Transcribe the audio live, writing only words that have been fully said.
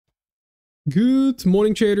Good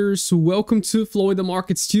morning, traders. Welcome to Flow with the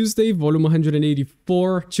Markets Tuesday, volume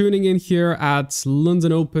 184. Tuning in here at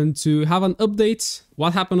London Open to have an update.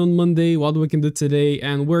 What happened on Monday? What we can do today?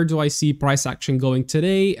 And where do I see price action going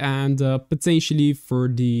today? And potentially for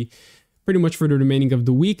pretty much for the remaining of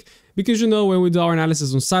the week. Because when we do our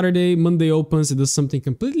analysis on Saturday, Monday opens, it does something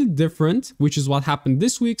completely different, which is what happened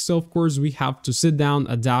this week. So of course we have to sit down,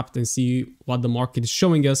 adapt, and see what the market is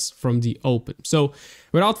showing us from the open. So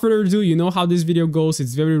without further ado, you know how this video goes.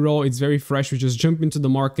 It's very raw, it's very fresh. We just jump into the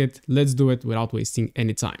market. Let's do it without wasting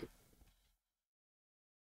any time.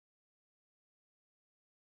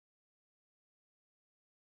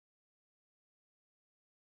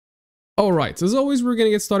 All right, as always, we're going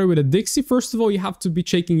to get started with a Dixie. First of all, you have to be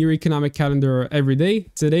checking your economic calendar every day.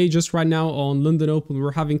 Today, just right now on London Open,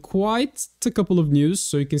 we're having quite a couple of news.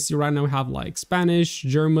 So you can see right now we have like Spanish,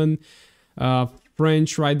 German,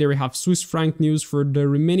 French right there. We have Swiss franc news. For the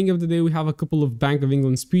remaining of the day, we have a couple of Bank of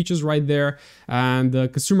England speeches right there. And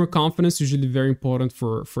consumer confidence, usually very important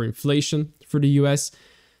for inflation for the US.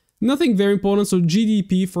 Nothing very important. So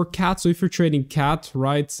GDP for CAT. So if you're trading CAT,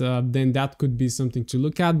 right, then that could be something to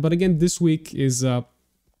look at. But again, this week is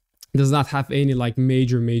does not have any like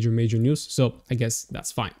major news. So I guess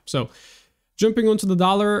that's fine. So jumping onto the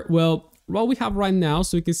dollar, well, what we have right now,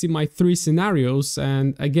 so you can see my three scenarios.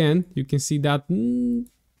 And again, you can see that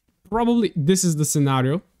probably this is the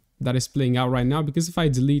scenario that is playing out right now. Because if I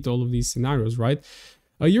delete all of these scenarios, right,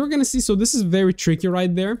 you're going to see, so this is very tricky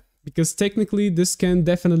right there. Because technically this can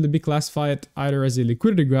definitely be classified either as a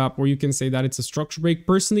liquidity grab or you can say that it's a structure break.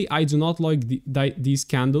 Personally, I do not like these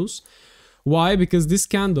candles. Why? Because this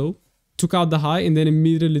candle took out the high and then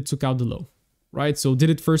immediately took out the low, right? So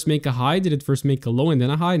did it first make a high? Did it first make a low and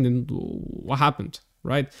then a high? And then what happened,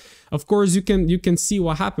 right? Of course, you can see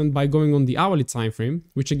what happened by going on the hourly time frame,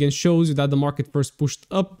 which again shows you that the market first pushed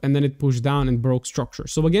up and then it pushed down and broke structure.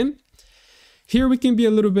 So again, here we can be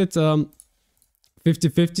a little bit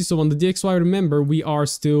 50-50. So on the DXY, remember, we are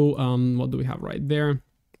still, what do we have right there?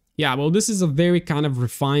 Yeah, well, this is a very kind of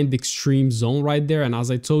refined extreme zone right there. And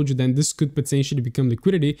as I told you, then this could potentially become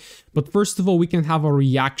liquidity. But first of all, we can have a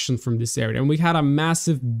reaction from this area. And we had a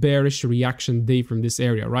massive bearish reaction day from this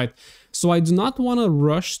area, right? So I do not want to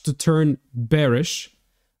rush to turn bearish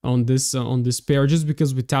on this pair just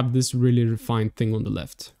because we tapped this really refined thing on the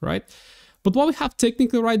left, right? But what we have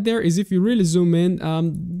technically right there is if you really zoom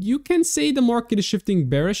in, you can say the market is shifting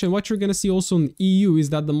bearish. And what you're going to see also in EU is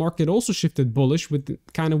that the market also shifted bullish with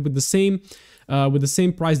the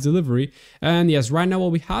same price delivery. And yes, right now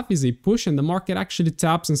what we have is a push and the market actually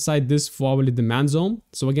taps inside this hourly demand zone.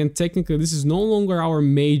 So again, technically this is no longer our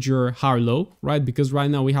major high low, right? Because right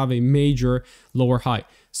now we have a major lower high.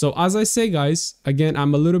 So as I say, guys, again,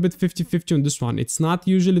 I'm a little bit 50-50 on this one. It's not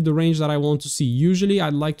usually the range that I want to see. Usually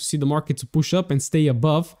I'd like to see the market to push up and stay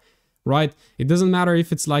above, right? It doesn't matter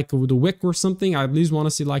if it's like with a wick or something. I at least want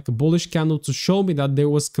to see like a bullish candle to show me that there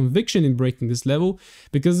was conviction in breaking this level,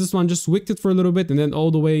 because this one just wicked it for a little bit and then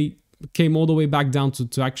came all the way back down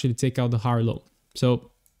to actually take out the higher low. So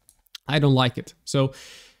I don't like it. So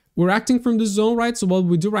we're acting from this zone, right? So what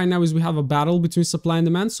we do right now is we have a battle between supply and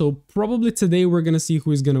demand. So probably today we're going to see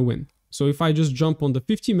who is going to win. So if I just jump on the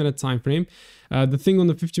 15-minute time frame, the thing on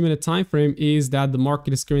the 15-minute time frame is that the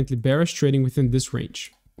market is currently bearish, trading within this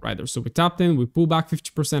range right there. So we tapped in, we pull back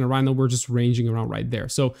 50%, and right now we're just ranging around right there.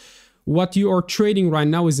 So what you are trading right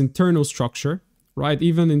now is internal structure, right?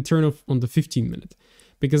 Even internal on the 15-minute.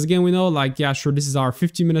 Because again, we know like, yeah, sure, this is our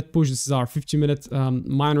 15-minute push. This is our 15-minute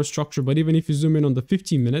minor structure. But even if you zoom in on the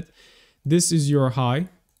 15-minute, this is your high,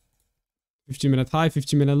 15-minute high,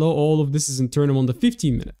 15-minute low. All of this is internal on the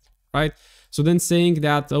 15-minute, right? So then saying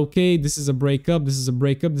that, okay, this is a breakup, this is a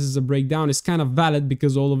breakup, this is a breakdown is kind of valid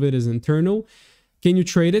because all of it is internal. Can you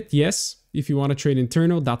trade it? Yes. If you want to trade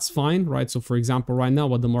internal, that's fine, right? So for example, right now,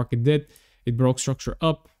 what the market did, it broke structure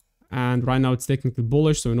up. And right now it's technically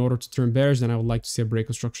bullish. So in order to turn bearish, then I would like to see a break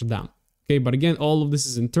of structure down. Okay, but again, all of this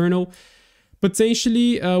is internal.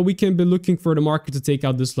 Potentially, we can be looking for the market to take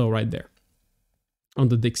out this low right there on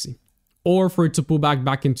the Dixie, or for it to pull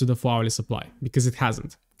back into the 4-hourly supply, because it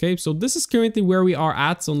hasn't. Okay, so this is currently where we are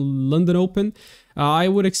at on London Open. I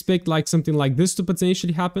would expect like something like this to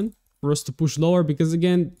potentially happen for us to push lower, because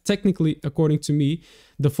again, technically, according to me,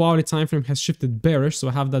 the 4-hourly time frame has shifted bearish. So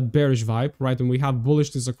I have that bearish vibe, right? And we have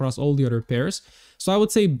bullishness across all the other pairs. So I would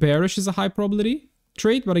say bearish is a high probability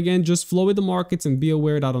trade, but again, just flow with the markets and be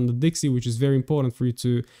aware that on the Dixie, which is very important for you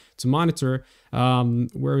to monitor.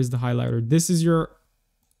 Where is the highlighter? This is your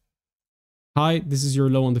high, this is your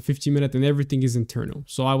low on the 15-minute, and everything is internal.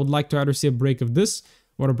 So I would like to either see a break of this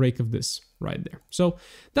or a break of this right there. So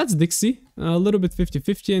that's Dixie, a little bit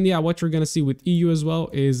 50-50. And yeah, what you're going to see with EU as well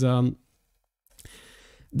is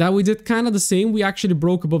that we did kind of the same. We actually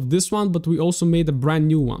broke above this one, but we also made a brand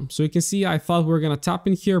new one. So you can see I thought we were going to tap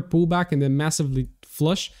in here, pull back, and then massively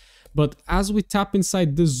flush. But as we tap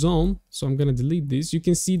inside this zone, so I'm going to delete this, you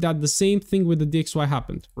can see that the same thing with the DXY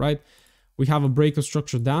happened, right? We have a break of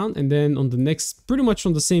structure down, and then on the next, pretty much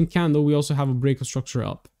on the same candle, we also have a break of structure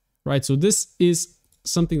up, right? So this is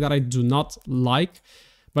something that I do not like,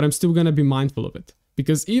 but I'm still going to be mindful of it.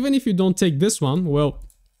 Because even if you don't take this one, well,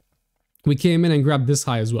 we came in and grabbed this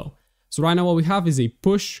high as well. So right now what we have is a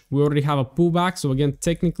push. We already have a pullback. So again,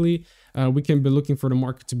 technically, we can be looking for the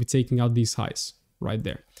market to be taking out these highs right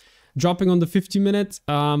there. Dropping on the 50-minute.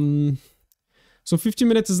 So 50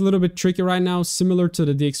 minutes is a little bit tricky right now, similar to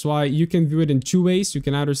the DXY. You can view it in two ways. You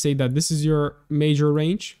can either say that this is your major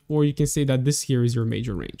range, or you can say that this here is your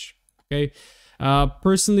major range. Okay.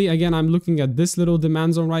 Personally, again, I'm looking at this little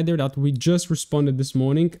demand zone right there that we just responded this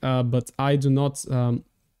morning, but I did not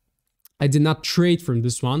trade from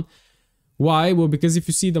this one. Why? Well, because if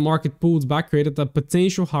you see the market pulled back, created a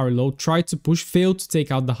potential higher low, tried to push, failed to take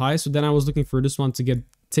out the high. So then I was looking for this one to get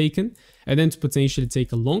taken and then to potentially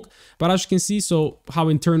take a long. But as you can see, so how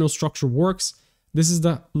internal structure works, this is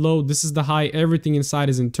the low, this is the high, everything inside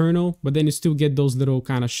is internal, but then you still get those little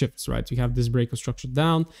kind of shifts, right? You have this break of structure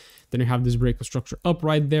down, then you have this break of structure up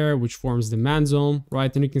right there, which forms the demand zone,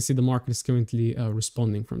 right? And you can see the market is currently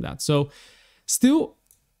responding from that. So still,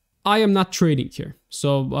 I am not trading here.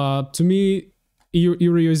 So to me,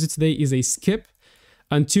 EURUSD today is a skip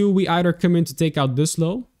until we either come in to take out this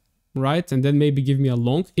low, right? And then maybe give me a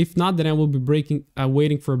long. If not, then I will be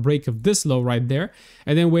waiting for a break of this low right there,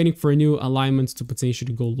 and then waiting for a new alignment to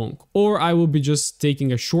potentially go long. Or I will be just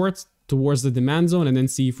taking a short towards the demand zone and then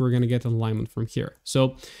see if we're going to get an alignment from here.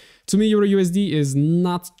 So to me, EURUSD is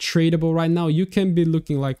not tradable right now. You can be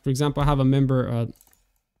looking like, for example, I have a member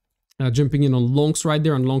jumping in on longs right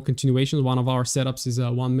there, on long continuations. One of our setups is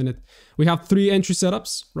 1 minute. We have 3 entry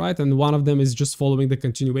setups, right? And one of them is just following the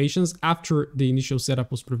continuations after the initial setup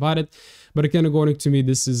was provided. But again, according to me,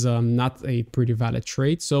 this is not a pretty valid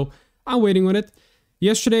trade. So I'm waiting on it.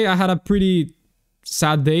 Yesterday, I had a pretty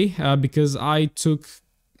sad day because I took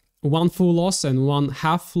 1 full loss and 1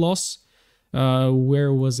 half loss.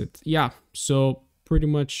 Where was it? Yeah, so pretty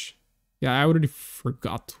much, yeah, I already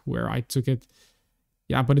forgot where I took it.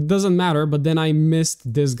 Yeah, but it doesn't matter. But then I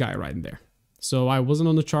missed this guy right there. So I wasn't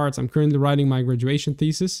on the charts. I'm currently writing my graduation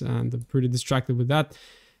thesis and I'm pretty distracted with that.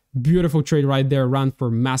 Beautiful trade right there, ran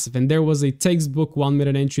for massive. And there was a textbook 1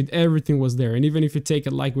 minute entry. Everything was there. And even if you take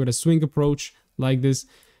it like with a swing approach like this,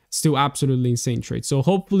 still absolutely insane trade. So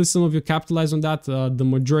hopefully some of you capitalized on that. The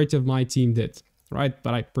majority of my team did. Right,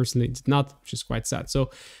 but I personally did not, which is quite sad. So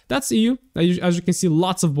that's EU. As you can see,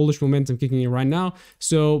 lots of bullish momentum kicking in right now.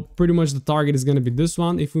 So pretty much the target is going to be this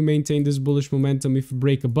one. If we maintain this bullish momentum, if we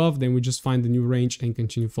break above, then we just find the new range and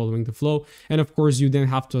continue following the flow. And of course, you then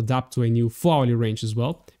have to adapt to a new 4-hourly range as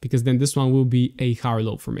well, because then this one will be a higher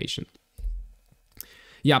low formation.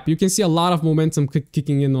 Yep, you can see a lot of momentum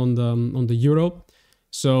kicking in on the euro.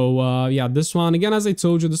 So yeah, this one again, as I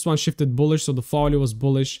told you, this one shifted bullish, so the 4-hourly was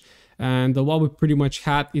bullish. And what we pretty much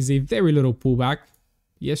had is a very little pullback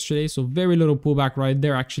yesterday. So very little pullback right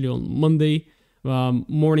there, actually on Monday,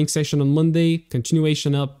 morning session on Monday,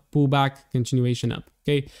 continuation up, pullback, continuation up.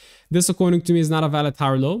 Okay, this according to me is not a valid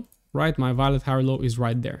higher low, right? My valid higher low is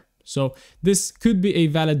right there. So this could be a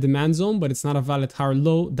valid demand zone, but it's not a valid higher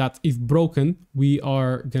low that if broken, we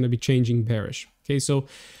are going to be changing bearish. Okay, so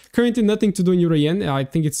currently nothing to do in Euro Yen. I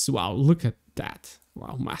think it's, wow, look at that.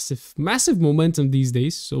 Wow, massive momentum these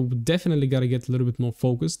days. So we definitely got to get a little bit more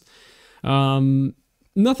focused.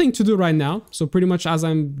 Nothing to do right now. So pretty much as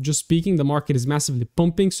I'm just speaking, the market is massively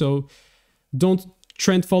pumping. So don't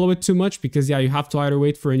trend follow it too much because yeah, you have to either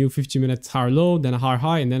wait for a new 50-minute higher low, then a higher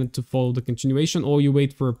high, and then to follow the continuation, or you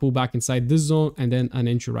wait for a pullback inside this zone and then an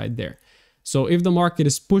entry right there. So if the market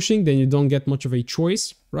is pushing, then you don't get much of a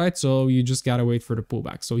choice, right? So you just gotta wait for the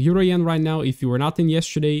pullback. So Euro Yen right now, if you were not in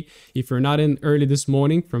yesterday, if you're not in early this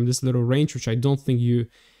morning from this little range, which I don't think you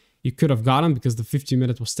could have gotten because the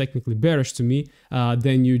 50-minute was technically bearish to me,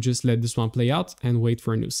 then you just let this one play out and wait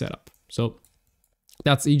for a new setup. So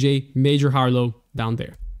that's EJ, major higher low down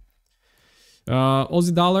there.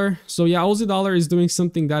 Aussie dollar. So yeah, Aussie dollar is doing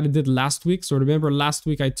something that it did last week. So remember last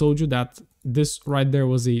week I told you that this right there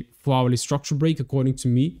was a 4-hourly structure break according to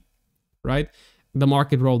me, right? The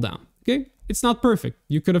market rolled down. Okay, it's not perfect.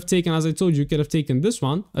 You could have taken, as I told you, you could have taken this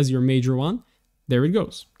one as your major one, there it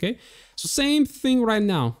goes. Okay, so same thing right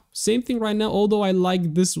now. Same thing right now, although I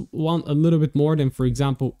like this one a little bit more than, for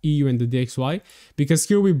example, EU and the DXY, because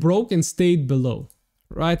here we broke and stayed below,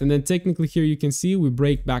 right? And then technically here you can see we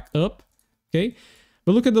break back up, okay?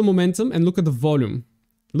 But look at the momentum and look at the volume.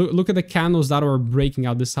 Look at the candles that are breaking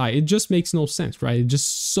out this high. It just makes no sense, right? It's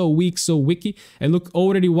just so weak, so wicky. And look,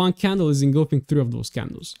 already one candle is engulfing 3 of those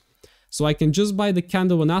candles. So I can just by the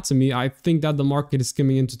candle anatomy, I think that the market is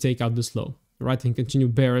coming in to take out this low, right? And continue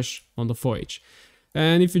bearish on the 4H.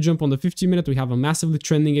 And if you jump on the 50-minute, we have a massively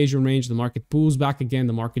trending Asian range. The market pulls back again.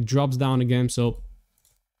 The market drops down again. So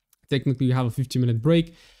technically you have a 50-minute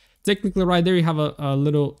break. Technically right there, you have a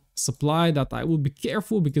little supply that I will be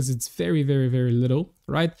careful because it's very, very, very little,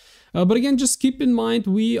 right? But again, just keep in mind,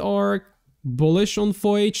 we are bullish on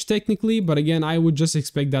 4H technically. But again, I would just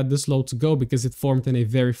expect that this low to go because it formed in a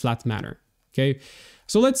very flat manner. Okay,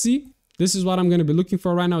 so let's see. This is what I'm going to be looking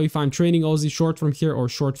for right now. If I'm trading Aussie short from here or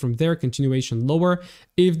short from there, continuation lower.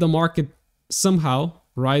 If the market somehow,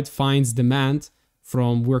 right, finds demand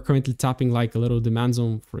from, we're currently tapping like a little demand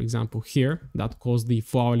zone, for example, here, that caused the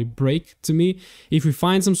 4-hourly break to me. If we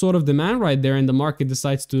find some sort of demand right there and the market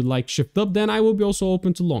decides to like shift up, then I will be also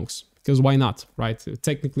open to longs, because why not, right?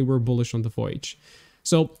 Technically, we're bullish on the 4H.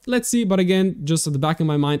 So let's see, but again, just at the back of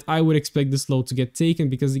my mind, I would expect this low to get taken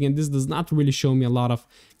because again, this does not really show me a lot of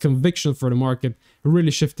conviction for the market really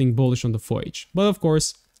shifting bullish on the 4H. But of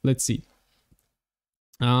course, let's see.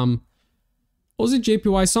 Aussie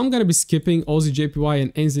JPY, so I'm going to be skipping Aussie JPY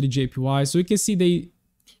and NZD JPY. So you can see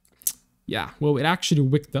it actually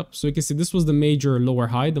wicked up. So you can see this was the major lower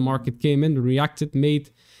high. The market came in, reacted, did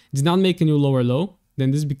not make a new lower low. Then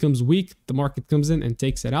this becomes weak. The market comes in and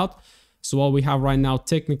takes it out. So what we have right now,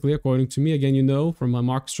 technically, according to me, again, you know, from my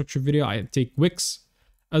market structure video, I take wicks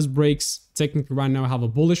as breaks. Technically, right now, I have a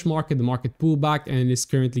bullish market. The market pulled back and is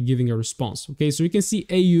currently giving a response. Okay, so you can see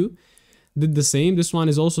AU did the same. This one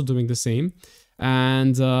is also doing the same.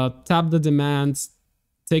 And tap the demand.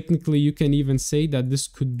 Technically, you can even say that this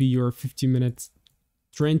could be your 50-minute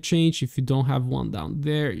trend change. If you don't have one down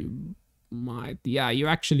there, you might. Yeah, you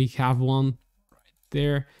actually have one right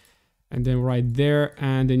there. And then right there,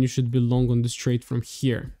 and then you should be long on this trade from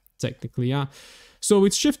here, technically, yeah. So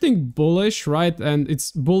it's shifting bullish, right? And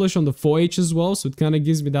it's bullish on the 4H as well, so it kind of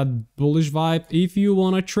gives me that bullish vibe. If you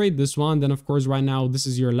want to trade this one, then of course right now, this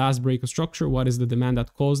is your last break of structure. What is the demand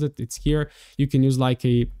that caused it? It's here. You can use like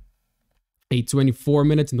a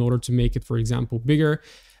 24-minute in order to make it, for example, bigger.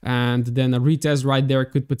 And then a retest right there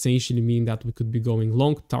could potentially mean that we could be going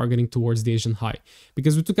long, targeting towards the Asian high.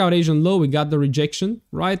 Because we took out Asian low, we got the rejection,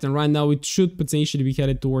 right? And right now it should potentially be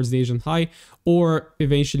headed towards the Asian high or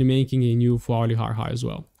eventually making a new 4-hourly high as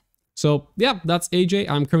well. So yeah, that's AJ.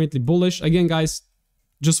 I'm currently bullish. Again, guys,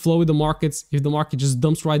 just flow with the markets. If the market just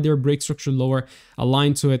dumps right there, break structure lower,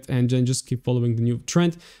 align to it, and then just keep following the new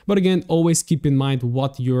trend. But again, always keep in mind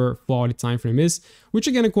what your 4-hourly time frame is, which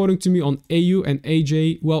again, according to me on AU and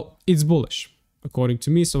AJ, well, it's bullish, according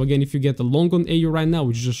to me. So again, if you get a long on AU right now,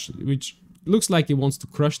 which looks like it wants to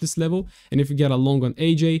crush this level, and if you get a long on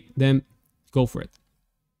AJ, then go for it.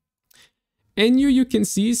 NU, you can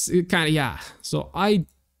see, it kind of, yeah. So I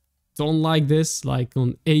don't like this, like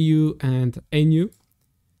on AU and NU.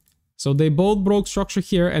 So they both broke structure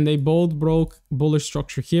here and they both broke bullish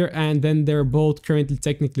structure here, and then they're both currently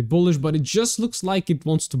technically bullish, but it just looks like it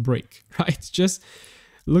wants to break, right? It just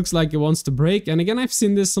looks like it wants to break. And again, I've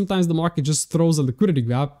seen this, sometimes the market just throws a liquidity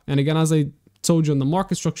gap. And again, as I told you in the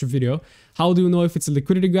market structure video, how do you know if it's a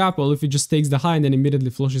liquidity gap? Well, if it just takes the high and then immediately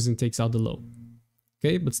flushes and takes out the low.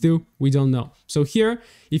 Okay, but still, we don't know. So here,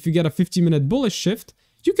 if you get a 50-minute bullish shift,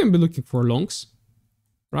 you can be looking for longs,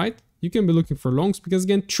 right? You can be looking for longs because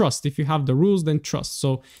again, trust. If you have the rules, then trust.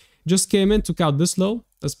 So just came in, took out this low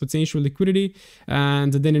as potential liquidity.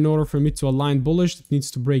 And then in order for me to align bullish, it needs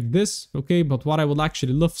to break this. Okay, but what I would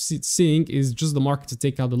actually love seeing is just the market to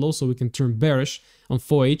take out the low so we can turn bearish on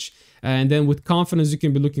 4H. And then with confidence, you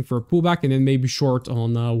can be looking for a pullback and then maybe short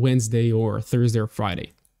on Wednesday or Thursday or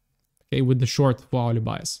Friday. Okay, with the short 4-hourly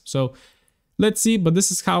bias. So let's see, but this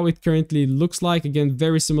is how it currently looks like. Again,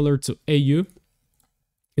 very similar to AU.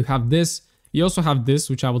 You have this. You also have this,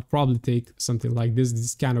 which I would probably take something like this.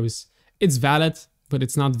 This kind of is, it's valid, but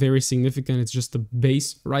it's not very significant. It's just a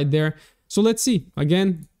base right there. So let's see.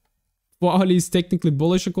 Again, 4-hourly is technically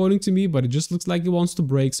bullish according to me, but it just looks like it wants to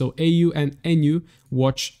break. So AU and NU,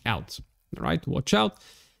 watch out. All right, watch out.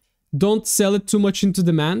 Don't sell it too much into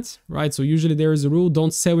demand, right? So usually there is a rule,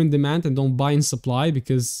 don't sell in demand and don't buy in supply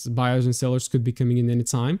because buyers and sellers could be coming in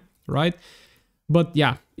anytime, right? But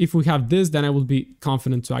yeah, if we have this, then I will be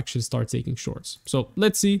confident to actually start taking shorts. So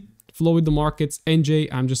let's see. flow with the markets. NJ,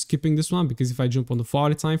 I'm just skipping this one because if I jump on the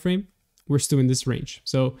 40 time frame, we're still in this range.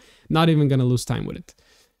 So not even gonna lose time with it.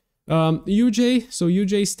 UJ, so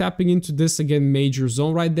UJ is tapping into this again major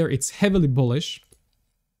zone right there. It's heavily bullish.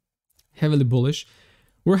 Heavily bullish.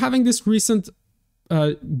 We're having this recent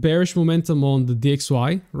bearish momentum on the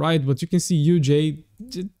DXY, right? But you can see UJ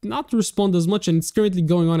did not respond as much, and it's currently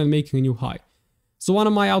going on and making a new high. So one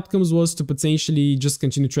of my outcomes was to potentially just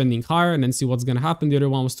continue trending higher and then see what's going to happen. The other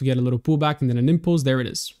one was to get a little pullback and then an impulse. There it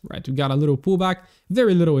is, right? We got a little pullback,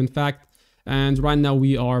 very little in fact. And right now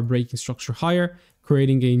we are breaking structure higher,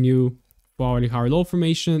 creating a new quality higher low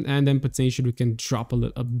formation, and then potentially we can drop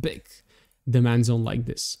a big demand zone like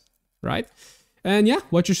this, right? And yeah,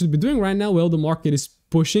 what you should be doing right now, well, the market is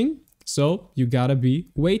pushing, so you gotta be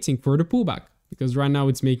waiting for the pullback, because right now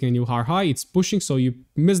it's making a new higher high, it's pushing, so you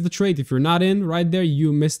missed the trade. If you're not in right there,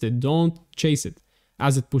 you missed it. Don't chase it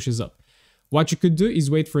as it pushes up. What you could do is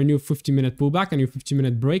wait for a new 50-minute pullback and your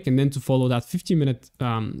 50-minute break, and then to follow that 50-minute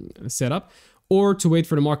setup, or to wait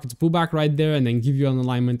for the market to pull back right there and then give you an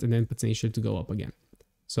alignment and then potentially to go up again.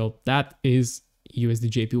 So that is USD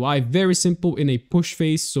JPY. Very simple in a push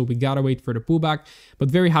phase, so we gotta wait for the pullback, but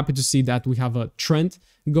very happy to see that we have a trend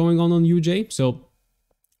going on UJ. So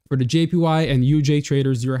for the JPY and UJ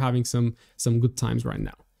traders, you're having some good times right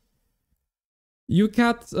now.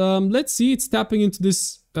 UCAT, let's see, it's tapping into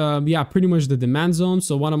this, yeah, pretty much the demand zone.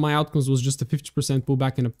 So one of my outcomes was just a 50%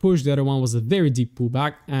 pullback and a push. The other one was a very deep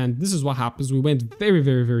pullback, and this is what happens. We went very,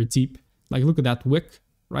 very, very deep. Like, look at that wick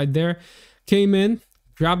right there. Came in,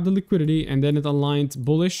 grabbed the liquidity, and then it aligned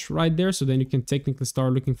bullish right there. So then you can technically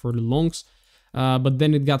start looking for the longs. But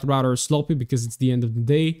then it got rather sloppy because it's the end of the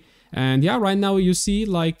day. And yeah, right now you see,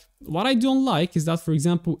 like, what I don't like is that, for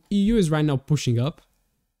example, EU is right now pushing up.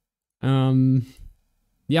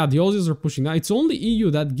 Yeah, the Aussies are pushing now. It's only EU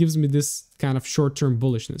that gives me this kind of short-term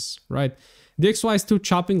bullishness, right? The XY is still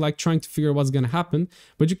chopping, like trying to figure out what's going to happen.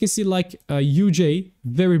 But you can see like UJ,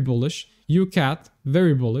 very bullish. UCAT,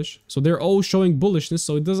 very bullish. So they're all showing bullishness.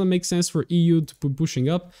 So it doesn't make sense for EU to be pushing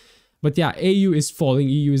up. But yeah, AU is falling.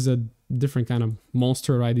 EU is a different kind of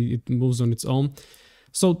monster, right? It moves on its own.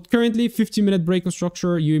 So currently 50-minute break on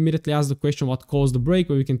structure. You immediately ask the question, what caused the break?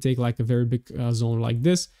 Where we can take like a very big zone like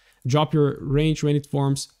this. Drop your range when it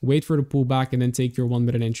forms, wait for the pullback, and then take your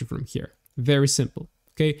 1-minute entry from here. Very simple,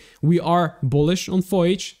 okay? We are bullish on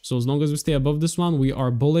FOH, so as long as we stay above this one, we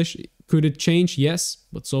are bullish. Could it change? Yes,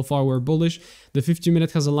 but so far we're bullish. The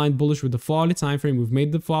 50-minute has aligned bullish with the hourly time frame. We've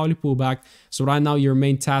made the hourly pullback. So right now your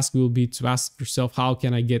main task will be to ask yourself, how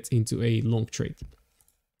can I get into a long trade,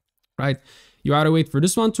 right? You either wait for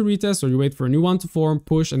this one to retest, or you wait for a new one to form,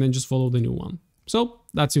 push, and then just follow the new one. So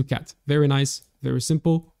that's UCAT. Very nice, very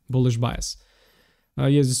simple. Bullish bias.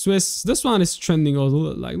 Here's the Swiss. This one is trending also,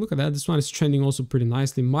 like, look at that. This one is trending also pretty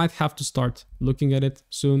nicely. Might have to start looking at it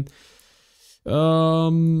soon.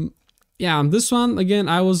 Yeah, this one, again,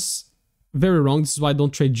 I was very wrong. This is why I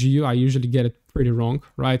don't trade GU. I usually get it pretty wrong,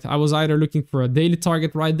 right? I was either looking for a daily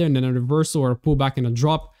target right there and then a reversal or a pullback and a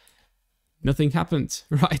drop. Nothing happened,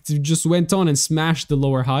 right? It just went on and smashed the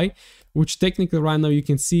lower high, which technically right now you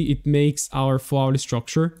can see it makes our hourly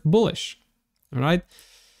structure bullish, all right?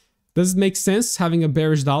 Does it make sense having a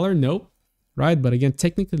bearish dollar? No, right? But again,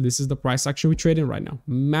 technically, this is the price action we trade in right now.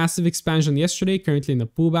 Massive expansion yesterday, currently in the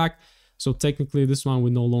pullback. So technically, this one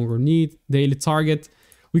we no longer need. Daily target.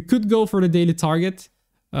 We could go for the daily target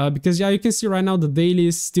because, yeah, you can see right now the daily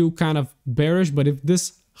is still kind of bearish. But if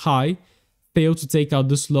this high failed to take out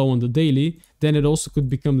this low on the daily, then it also could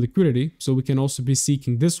become liquidity. So we can also be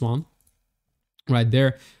seeking this one right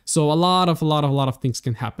there. So a lot of things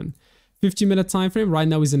can happen. 50-minute time frame right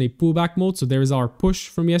now is in a pullback mode, so there is our push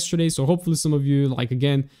from yesterday. So hopefully some of you, like,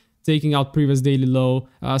 again, taking out previous daily low.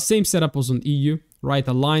 Same setup was on EU, right?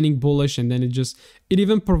 Aligning bullish, and then it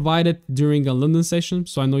even provided during a London session.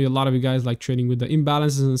 So I know a lot of you guys like trading with the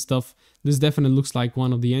imbalances and stuff. This definitely looks like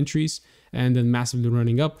one of the entries, and then massively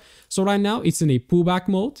running up. So right now it's in a pullback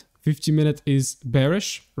mode. 50-minute is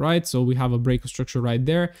bearish, right? So we have a break of structure right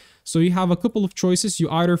there. So you have a couple of choices. You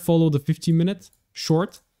either follow the 50-minute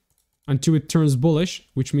short until it turns bullish,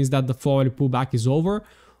 which means that the hourly pullback is over,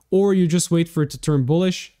 or you just wait for it to turn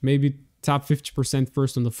bullish, maybe tap 50%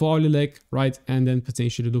 first on the hourly leg, right? And then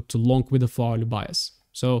potentially look to long with the hourly bias.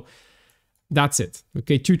 So that's it.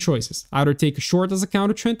 Okay, two choices. Either take a short as a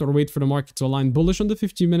counter trend or wait for the market to align bullish on the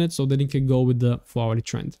 50 minutes so that it can go with the hourly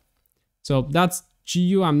trend. So that's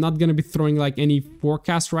GU. I'm not going to be throwing like any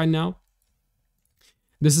forecast right now.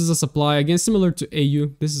 This is a supply, again, similar to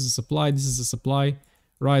AU. This is a supply, this is a supply.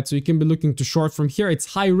 Right, so you can be looking to short from here.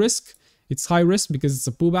 It's high risk It's high risk because it's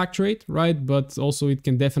a pullback trade, right? But also it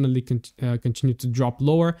can definitely continue to drop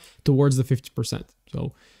lower towards the 50%.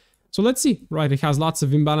 So let's see, right? It has lots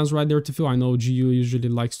of imbalance right there to fill. I know GU usually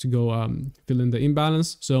likes to go fill in the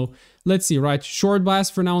imbalance. So let's see, right? Short bias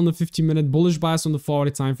for now on the 50-minute, bullish bias on the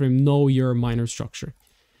 4-hourly time frame, no your minor structure.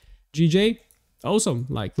 GJ, awesome.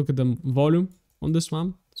 Like, look at the volume on this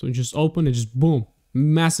one. So it just opened, it just boom,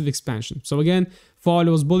 massive expansion. So again,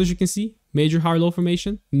 4-hourly was bullish, you can see, major high low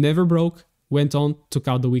formation, never broke, went on, took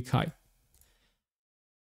out the weak high.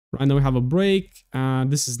 Right now we have a break.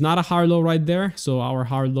 This is not a high low right there. So our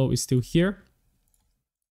high low is still here.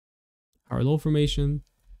 High low formation,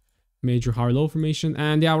 major high low formation.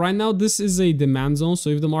 And yeah, right now this is a demand zone. So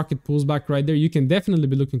if the market pulls back right there, you can definitely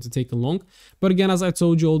be looking to take a long. But again, as I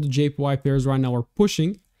told you, all the JPY pairs right now are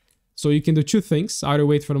pushing. So you can do two things. Either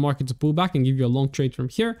wait for the market to pull back and give you a long trade from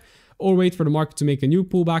here, or wait for the market to make a new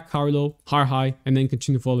pullback, high low, high, and then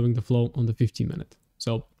continue following the flow on the 15-minute.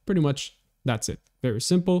 So pretty much that's it. Very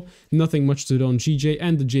simple. Nothing much to do on GJ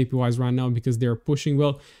and the JPYs right now because they're pushing.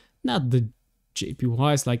 Well, not the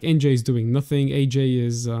JPYs, like NJ is doing nothing. AJ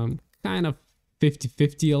is kind of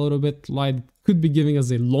 50-50 a little bit. Like, could be giving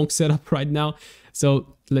us a long setup right now.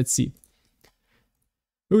 So let's see.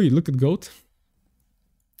 Oh, look at GOAT.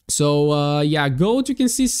 So yeah, GOAT, you can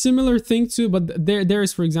see similar thing too, but there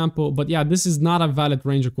is, for example, but yeah, this is not a valid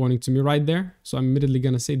range according to me right there. So I'm immediately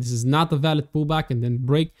gonna say this is not a valid pullback and then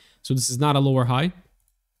break. So this is not a lower high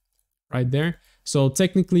right there. So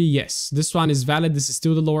technically, yes, this one is valid. This is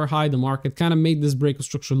still the lower high. The market kind of made this break of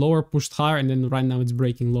structure lower, pushed higher, and then right now it's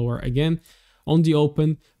breaking lower again. On the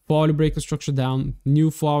open, 4-hourly break of structure down,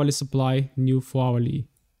 new 4-hourly supply, new 4-hourly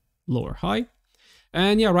lower high.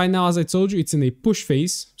 And yeah, right now, as I told you, it's in a push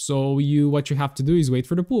phase. So what you have to do is wait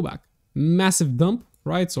for the pullback. Massive dump,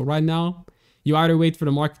 right? So right now, you either wait for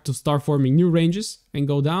the market to start forming new ranges and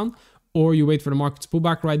go down, or you wait for the market to pull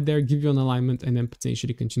back right there, give you an alignment, and then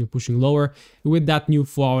potentially continue pushing lower with that new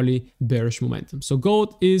 4-hourly bearish momentum. So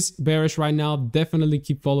GOAT is bearish right now. Definitely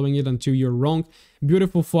keep following it until you're wrong.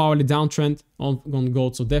 Beautiful 4-hourly downtrend on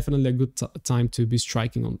GOAT. So definitely a good time to be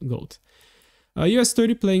striking on GOAT. US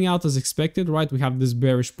 30 playing out as expected, right? We have this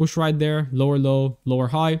bearish push right there, lower low, lower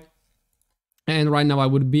high. And right now I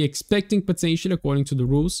would be expecting potentially, according to the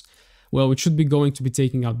rules, well, it should be going to be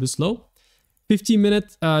taking out this low.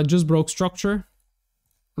 15-minute just broke structure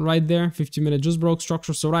right there. 15-minute just broke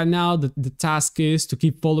structure. So right now the task is to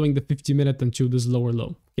keep following the 50-minute until this lower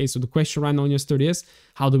low. Okay, so the question right now on US 30 is,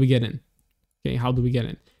 how do we get in? Okay, how do we get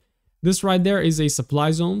in? This right there is a supply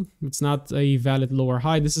zone. It's not a valid lower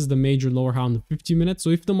high. This is the major lower high on the 50-minute. So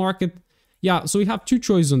if the market, yeah, so we have two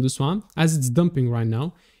choices on this one as it's dumping right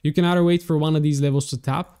now. You can either wait for one of these levels to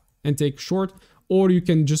tap and take short, or you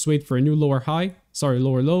can just wait for a new lower high, sorry,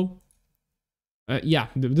 lower low. Yeah,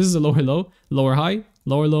 this is a lower low, lower high,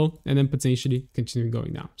 lower low, and then potentially continue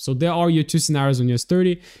going down. So there are your two scenarios on US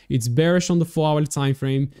 30. It's bearish on the 4-hourly time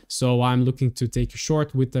frame. So I'm looking to take a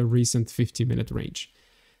short with the recent 50-minute range.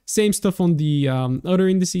 Same stuff on the other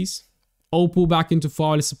indices. All pull back into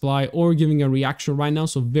 4-hourly supply or giving a reaction right now.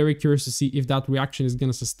 So very curious to see if that reaction is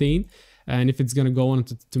going to sustain and if it's going to go on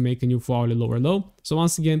to make a new 4-hourly lower low. So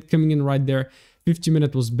once again, coming in right there,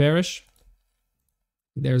 50-minute was bearish.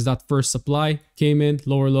 There's that first supply, came in,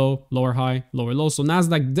 lower low, lower high, lower low. So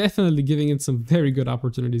Nasdaq definitely giving it some very good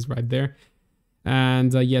opportunities right there.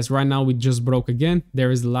 And yes, right now we just broke again.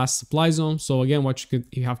 There is the last supply zone. So again, what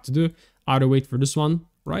you have to do, either wait for this one,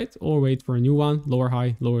 right? Or wait for a new one, lower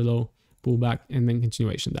high, lower low, pull back, and then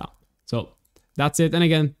continuation down. So that's it. And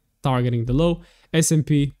again, targeting the low.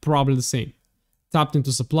 S&P, probably the same. Tapped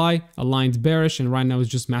into supply, aligned bearish, and right now it's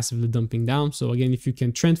just massively dumping down. So again, if you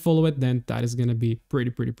can trend follow it, then that is going to be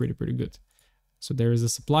pretty good. So there is a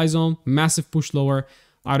supply zone, massive push lower.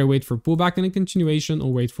 Either wait for pullback and a continuation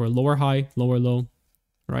or wait for a lower high, lower low,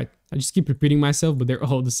 right? I just keep repeating myself, but they're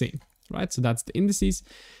all the same, right? So that's the indices.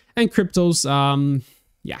 And cryptos,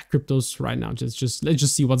 yeah, cryptos right now, let's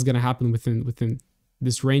just see what's going to happen within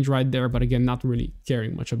this range right there. But again, not really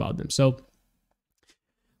caring much about them. So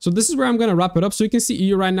this is where I'm going to wrap it up. So you can see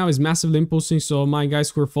EU right now is massively impulsing. So my guys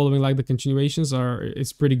who are following like the continuations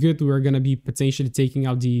it's pretty good. We're going to be potentially taking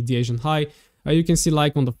out the Asian high. You can see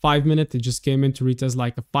like on the 5-minute, it just came in to retest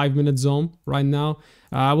like a 5-minute zone right now.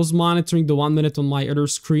 I was monitoring the 1-minute on my other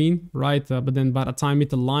screen, right? But then by the time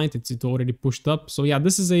it aligned, it already pushed up. So yeah,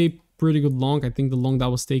 this is a pretty good long. I think the long that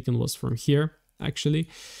was taken was from here actually.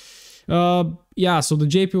 Yeah, so the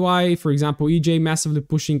JPY, for example, EJ massively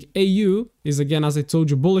pushing. AU is again, as I told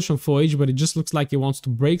you, bullish on 4H, but it just looks like it wants to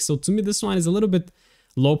break. So to me, this one is a little bit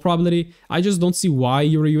low probability. I just don't see why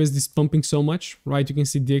Euro USD is pumping so much, right? You can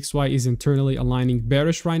see DXY is internally aligning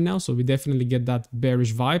bearish right now, so we definitely get that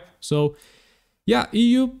bearish vibe. So yeah,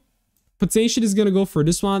 EU potentially is going to go for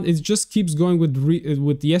this one. It just keeps going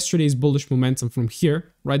with yesterday's bullish momentum from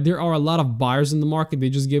here, right? There are a lot of buyers in the market. They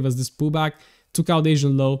just gave us this pullback, took out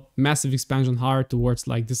Asian low, massive expansion higher towards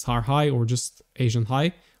like this high or just Asian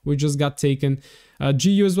high, which just got taken.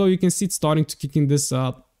 GU as well, you can see it's starting to kick in this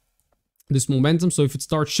this momentum. So if it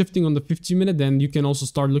starts shifting on the 50-minute, then you can also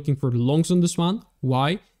start looking for the longs on this one.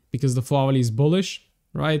 Why? Because the hourly is bullish,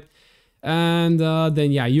 right? And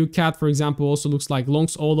then yeah, UCAT, for example, also looks like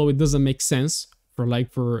longs, although it doesn't make sense for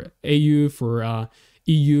AU, for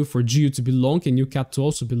EU, for GU to be long and UCAT to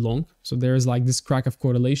also be long. So there's like this crack of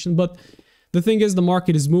correlation. But the thing is, the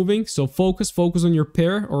market is moving, so focus on your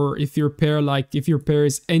pair. Or if your pair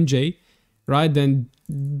is NJ, right, then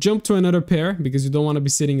jump to another pair, because you don't want to be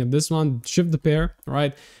sitting at this one. Shift the pair,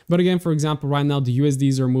 right? But again, for example, right now the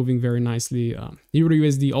USDs are moving very nicely. Euro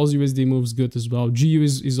USD, Aussie USD moves good as well. GU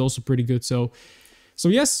is also pretty good. So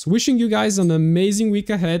yes, wishing you guys an amazing week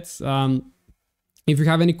ahead. If you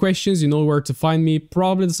have any questions, you know where to find me.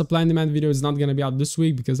 Probably the supply and demand video is not going to be out this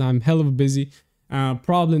week because I'm hell of busy.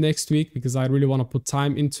 Probably next week, because I really want to put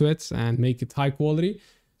time into it and make it high quality.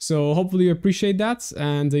 So hopefully you appreciate that.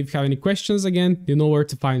 And if you have any questions, again, you know where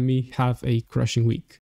to find me. Have a crushing week.